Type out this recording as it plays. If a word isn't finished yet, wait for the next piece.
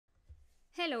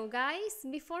Hello guys,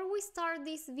 before we start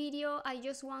this video I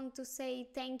just want to say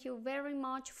thank you very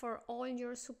much for all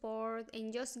your support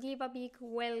and just give a big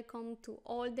welcome to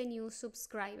all the new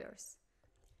subscribers.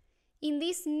 In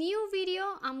this new video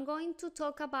I'm going to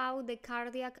talk about the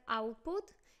cardiac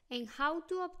output and how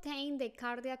to obtain the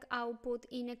cardiac output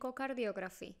in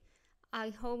echocardiography.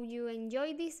 I hope you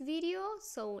enjoy this video,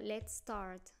 so let's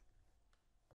start.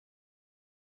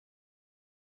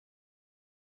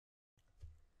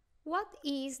 What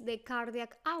is the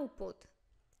cardiac output?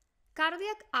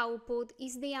 Cardiac output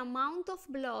is the amount of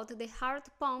blood the heart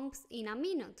pumps in a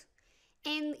minute,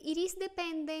 and it is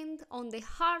dependent on the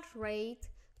heart rate,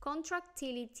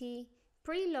 contractility,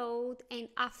 preload, and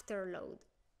afterload.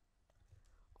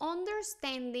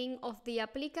 Understanding of the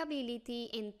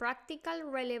applicability and practical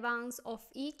relevance of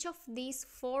each of these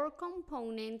four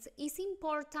components is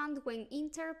important when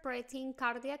interpreting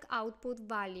cardiac output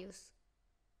values.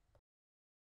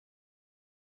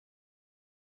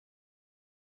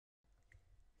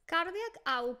 Cardiac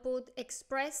output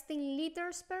expressed in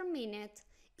liters per minute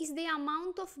is the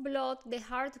amount of blood the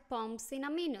heart pumps in a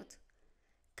minute.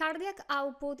 Cardiac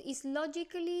output is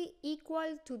logically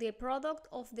equal to the product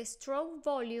of the stroke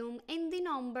volume and the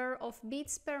number of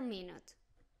beats per minute.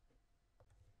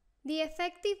 The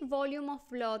effective volume of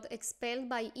blood expelled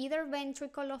by either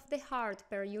ventricle of the heart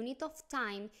per unit of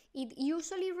time, it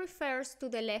usually refers to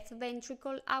the left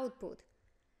ventricle output.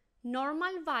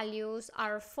 Normal values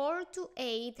are 4 to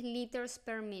 8 liters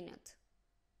per minute.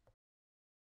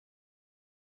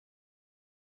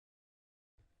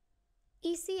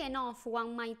 Easy enough,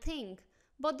 one might think,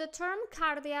 but the term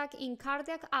cardiac in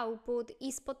cardiac output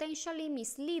is potentially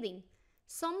misleading,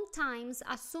 sometimes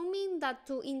assuming that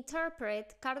to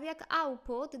interpret cardiac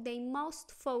output they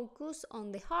must focus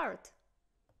on the heart.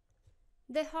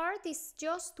 The heart is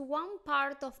just one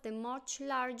part of the much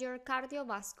larger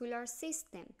cardiovascular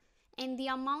system, and the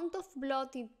amount of blood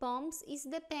it pumps is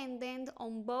dependent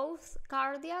on both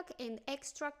cardiac and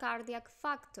extracardiac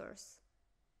factors.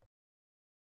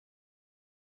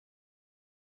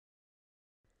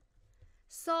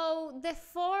 So, the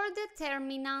four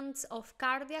determinants of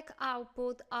cardiac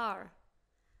output are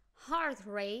heart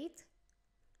rate,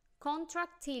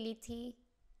 contractility,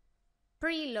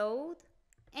 preload,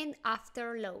 and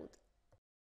afterload.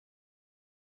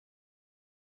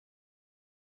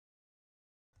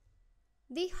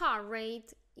 The heart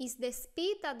rate is the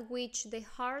speed at which the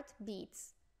heart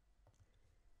beats.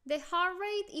 The heart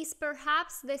rate is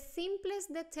perhaps the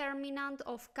simplest determinant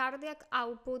of cardiac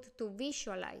output to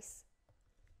visualize.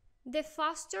 The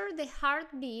faster the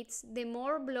heart beats, the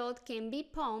more blood can be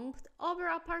pumped over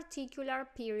a particular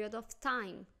period of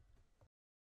time.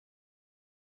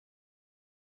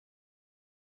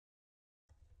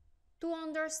 To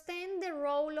understand the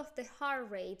role of the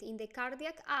heart rate in the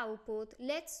cardiac output,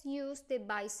 let's use the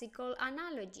bicycle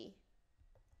analogy.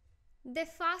 The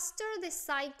faster the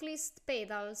cyclist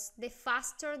pedals, the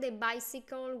faster the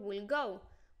bicycle will go,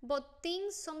 but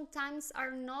things sometimes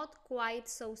are not quite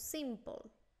so simple.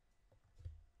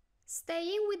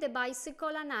 Staying with the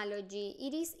bicycle analogy,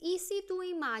 it is easy to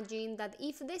imagine that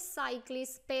if the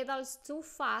cyclist pedals too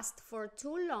fast for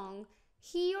too long,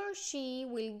 he or she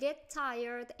will get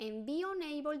tired and be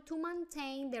unable to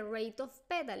maintain the rate of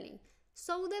pedaling,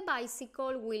 so the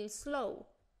bicycle will slow.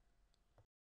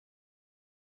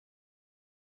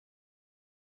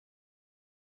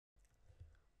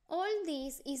 All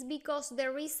this is because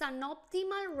there is an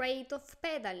optimal rate of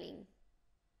pedaling.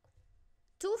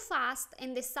 Too fast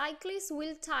and the cyclist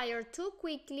will tire too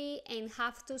quickly and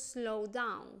have to slow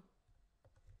down.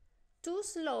 Too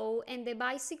slow and the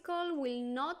bicycle will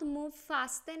not move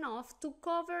fast enough to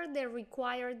cover the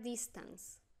required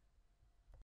distance.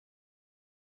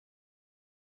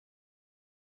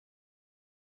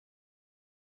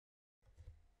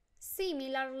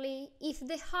 Similarly, if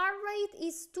the heart rate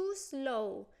is too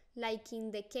slow, like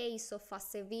in the case of a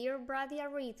severe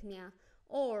bradyarrhythmia,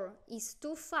 or is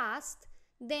too fast,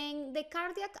 then the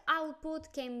cardiac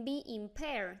output can be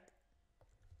impaired.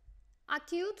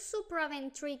 Acute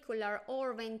supraventricular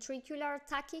or ventricular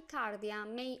tachycardia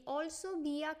may also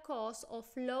be a cause of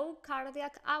low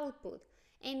cardiac output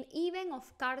and even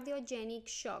of cardiogenic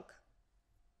shock.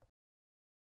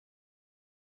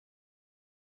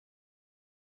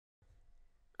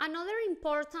 Another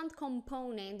important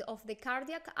component of the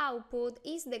cardiac output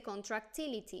is the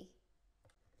contractility.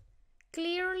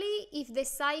 Clearly, if the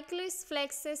cyclist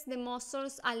flexes the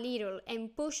muscles a little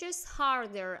and pushes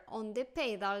harder on the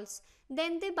pedals,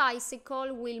 then the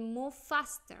bicycle will move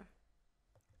faster.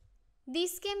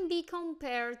 This can be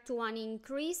compared to an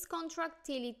increased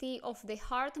contractility of the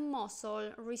heart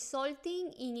muscle,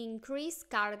 resulting in increased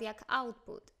cardiac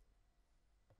output.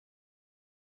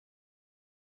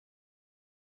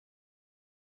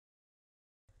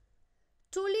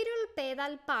 Too little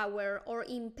pedal power or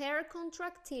impaired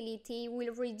contractility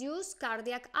will reduce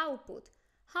cardiac output.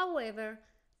 However,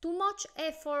 too much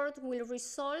effort will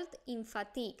result in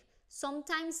fatigue,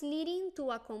 sometimes leading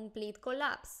to a complete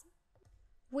collapse,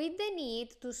 with the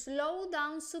need to slow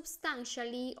down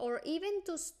substantially or even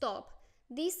to stop.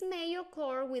 This may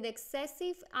occur with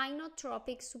excessive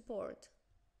inotropic support.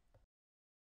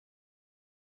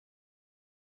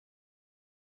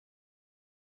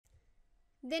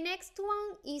 The next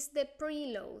one is the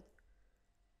preload.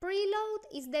 Preload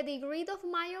is the degree of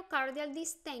myocardial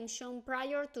distension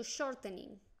prior to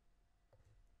shortening.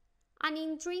 An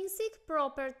intrinsic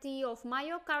property of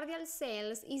myocardial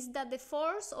cells is that the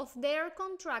force of their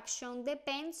contraction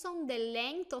depends on the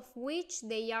length of which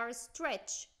they are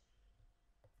stretched.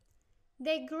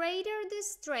 The greater the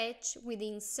stretch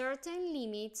within certain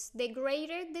limits, the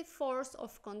greater the force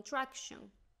of contraction.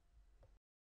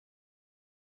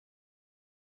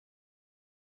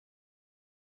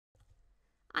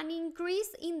 An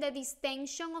increase in the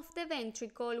distension of the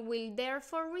ventricle will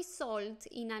therefore result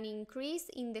in an increase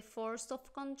in the force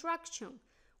of contraction,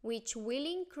 which will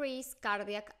increase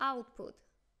cardiac output.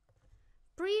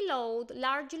 Preload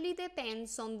largely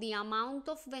depends on the amount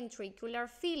of ventricular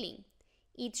filling.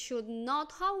 It should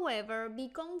not, however, be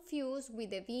confused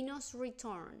with the venous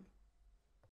return.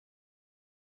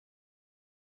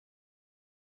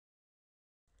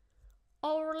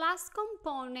 Our last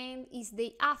component is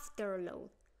the afterload.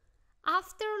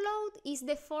 Afterload is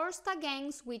the force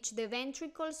against which the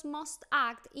ventricles must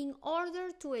act in order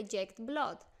to eject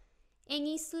blood, and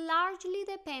is largely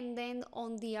dependent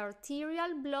on the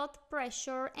arterial blood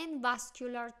pressure and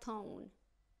vascular tone.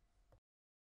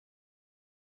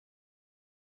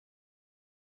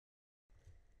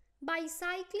 By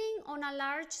cycling on a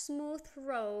large smooth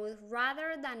road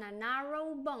rather than a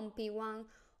narrow bumpy one,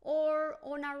 or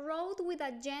on a road with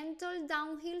a gentle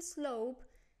downhill slope,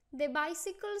 the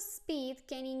bicycle's speed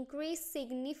can increase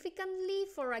significantly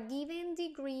for a given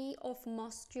degree of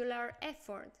muscular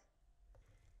effort.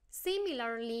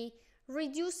 Similarly,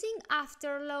 reducing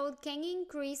afterload can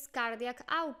increase cardiac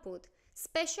output,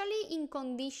 especially in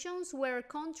conditions where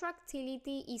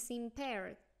contractility is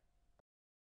impaired.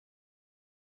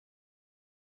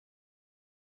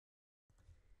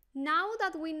 Now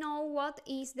that we know what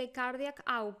is the cardiac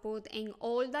output and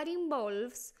all that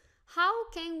involves, how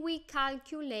can we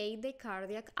calculate the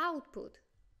cardiac output?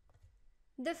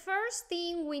 The first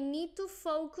thing we need to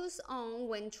focus on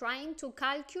when trying to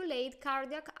calculate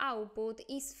cardiac output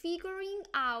is figuring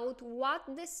out what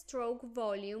the stroke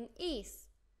volume is.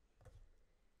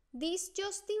 This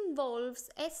just involves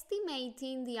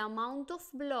estimating the amount of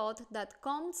blood that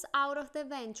comes out of the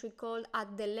ventricle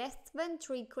at the left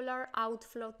ventricular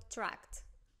outflow tract.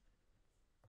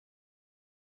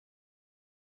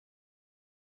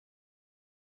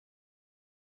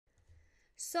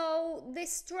 So, the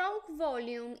stroke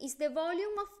volume is the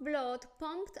volume of blood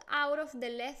pumped out of the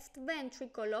left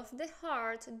ventricle of the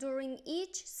heart during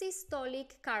each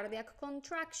systolic cardiac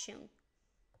contraction.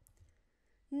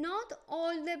 Not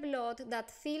all the blood that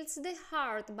fills the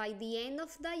heart by the end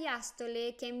of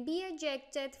diastole can be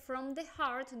ejected from the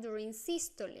heart during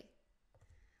systole.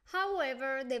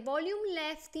 However, the volume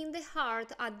left in the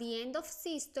heart at the end of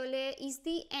systole is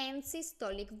the end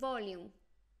systolic volume.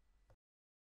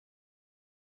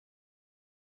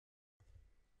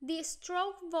 The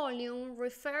stroke volume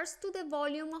refers to the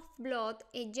volume of blood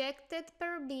ejected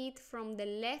per beat from the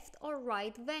left or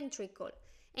right ventricle,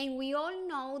 and we all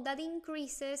know that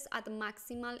increases at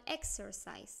maximal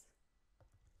exercise.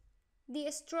 The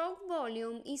stroke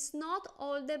volume is not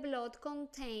all the blood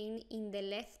contained in the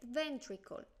left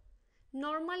ventricle.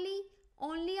 Normally,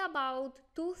 only about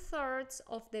 2/3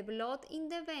 of the blood in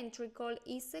the ventricle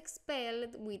is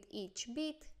expelled with each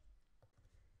beat.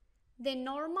 The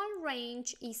normal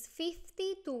range is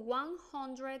 50 to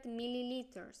 100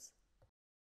 milliliters.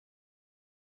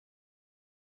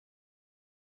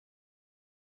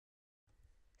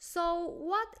 So,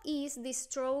 what is the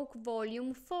stroke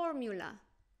volume formula?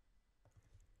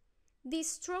 The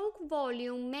stroke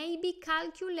volume may be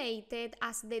calculated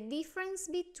as the difference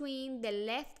between the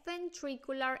left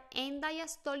ventricular end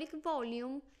diastolic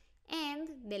volume and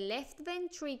the left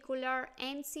ventricular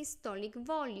end systolic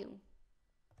volume.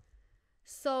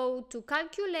 So, to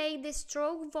calculate the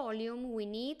stroke volume, we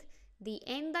need the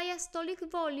end diastolic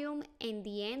volume and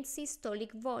the end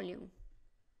systolic volume.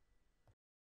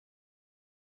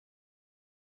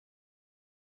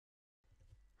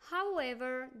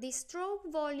 However, the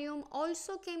stroke volume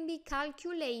also can be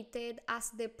calculated as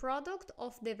the product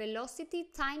of the velocity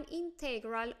time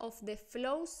integral of the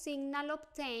flow signal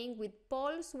obtained with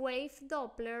pulse wave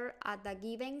Doppler at a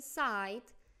given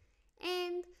site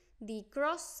and the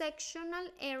cross-sectional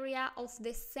area of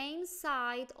the same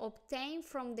site obtained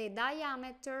from the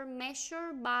diameter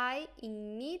measured by,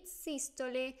 in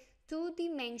mid-systole,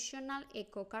 two-dimensional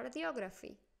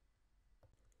echocardiography.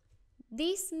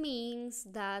 This means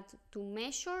that to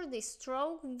measure the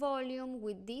stroke volume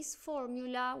with this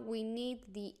formula, we need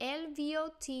the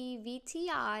LVOT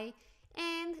VTI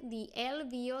and the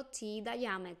LVOT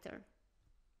diameter.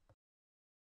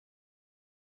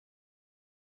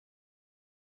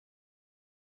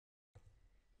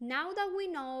 Now that we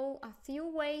know a few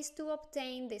ways to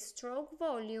obtain the stroke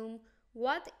volume,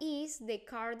 what is the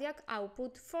cardiac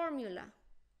output formula?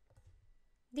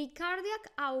 The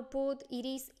cardiac output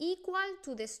is equal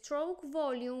to the stroke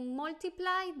volume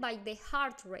multiplied by the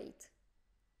heart rate.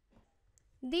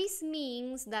 This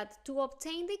means that to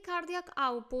obtain the cardiac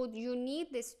output, you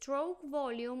need the stroke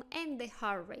volume and the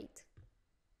heart rate.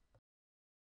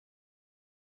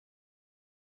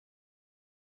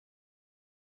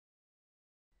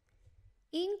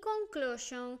 In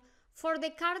conclusion, for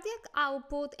the cardiac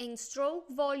output and stroke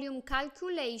volume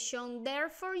calculation,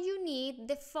 therefore you need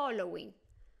the following.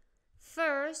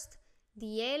 First,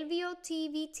 the LVOT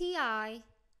VTI.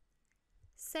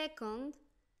 Second,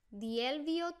 the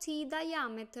LVOT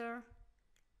diameter.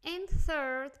 And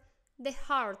third, the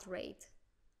heart rate.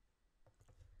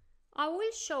 I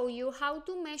will show you how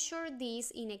to measure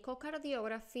this in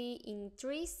echocardiography in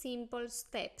 3 simple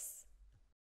steps.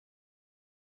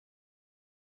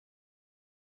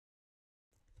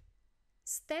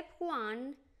 Step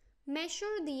 1.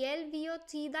 Measure the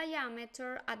LVOT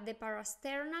diameter at the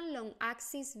parasternal long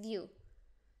axis view.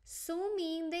 Zoom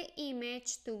in the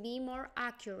image to be more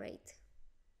accurate.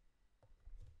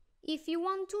 If you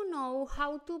want to know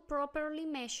how to properly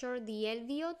measure the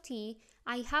LVOT,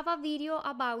 I have a video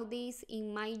about this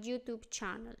in my YouTube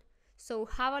channel, so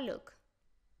have a look.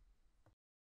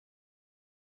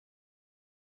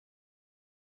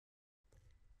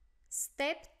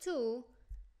 Step 2.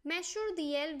 Measure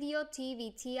the LVOT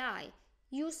VTI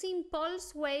using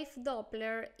pulse wave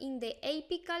Doppler in the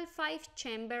apical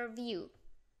 5-chamber view.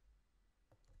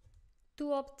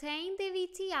 To obtain the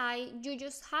VTI, you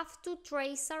just have to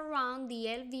trace around the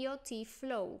LVOT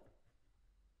flow.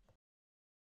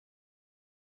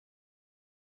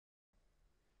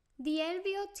 The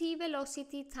LVOT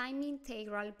velocity time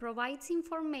integral provides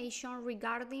information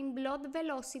regarding blood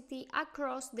velocity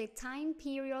across the time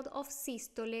period of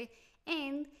systole,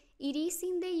 and it is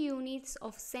in the units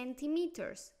of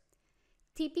centimeters.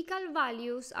 Typical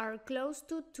values are close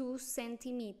to 2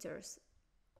 centimeters.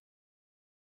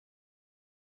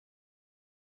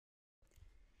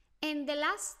 And the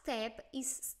last step is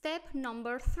step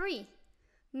number 3.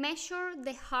 Measure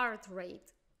the heart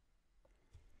rate.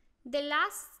 The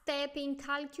last step in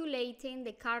calculating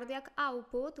the cardiac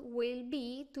output will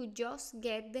be to just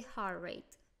get the heart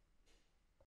rate.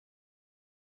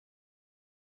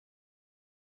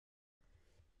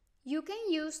 You can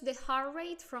use the heart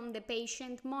rate from the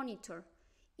patient monitor.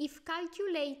 If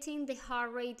calculating the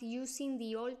heart rate using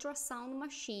the ultrasound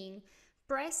machine,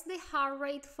 press the heart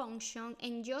rate function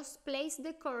and just place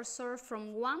the cursor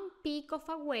from one peak of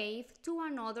a wave to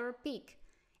another peak,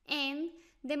 and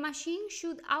the machine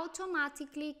should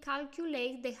automatically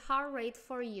calculate the heart rate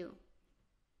for you.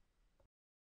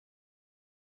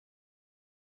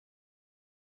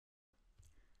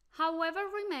 However,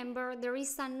 remember, there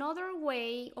is another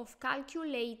way of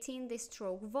calculating the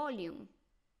stroke volume.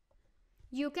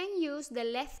 You can use the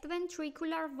left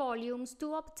ventricular volumes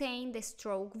to obtain the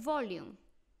stroke volume.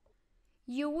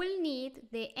 You will need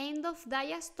the end of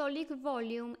diastolic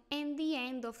volume and the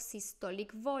end of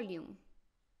systolic volume.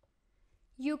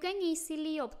 You can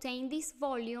easily obtain these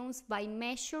volumes by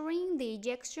measuring the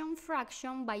ejection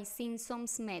fraction by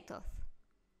Simpson's method.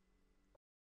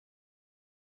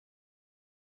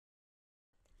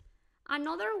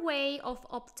 Another way of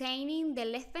obtaining the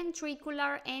left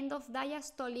ventricular end of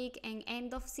diastolic and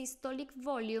end of systolic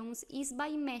volumes is by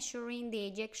measuring the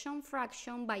ejection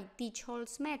fraction by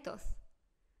Tichol's method,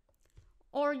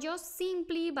 or just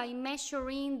simply by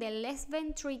measuring the left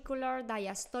ventricular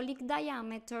diastolic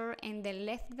diameter and the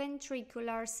left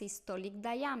ventricular systolic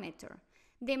diameter.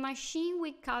 The machine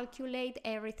will calculate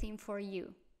everything for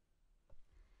you.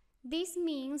 This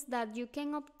means that you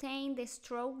can obtain the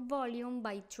stroke volume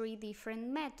by 3 different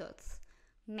methods: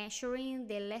 measuring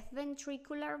the left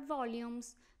ventricular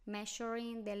volumes,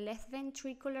 measuring the left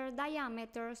ventricular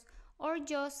diameters, or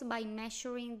just by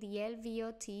measuring the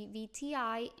LVOT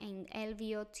VTI and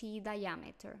LVOT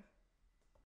diameter.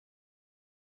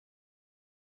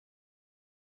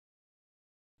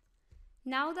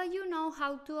 Now that you know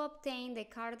how to obtain the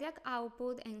cardiac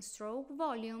output and stroke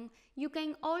volume, you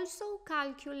can also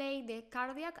calculate the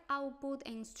cardiac output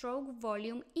and stroke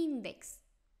volume index.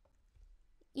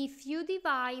 If you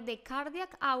divide the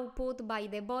cardiac output by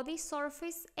the body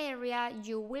surface area,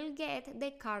 you will get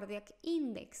the cardiac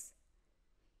index.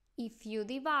 If you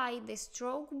divide the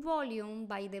stroke volume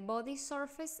by the body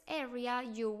surface area,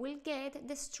 you will get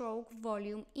the stroke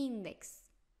volume index.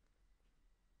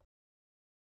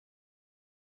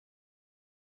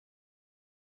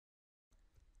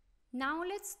 Now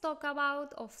let's talk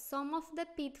about some of the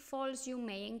pitfalls you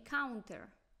may encounter.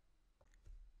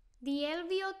 The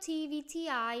LVOT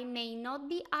VTI may not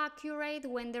be accurate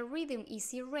when the rhythm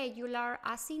is irregular,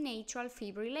 as in atrial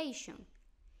fibrillation.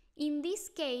 In this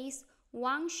case,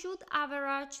 one should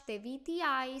average the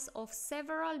VTIs of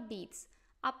several beats,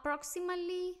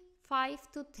 approximately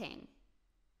 5 to 10.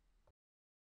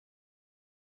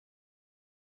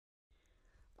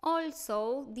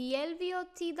 Also, the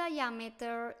LVOT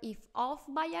diameter, if off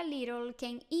by a little,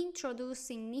 can introduce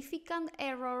significant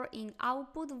error in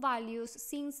output values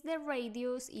since the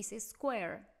radius is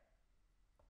square.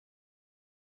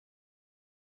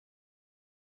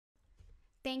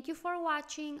 Thank you for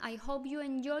watching. I hope you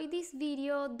enjoyed this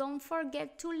video. Don't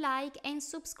forget to like and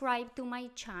subscribe to my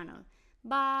channel.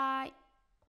 Bye!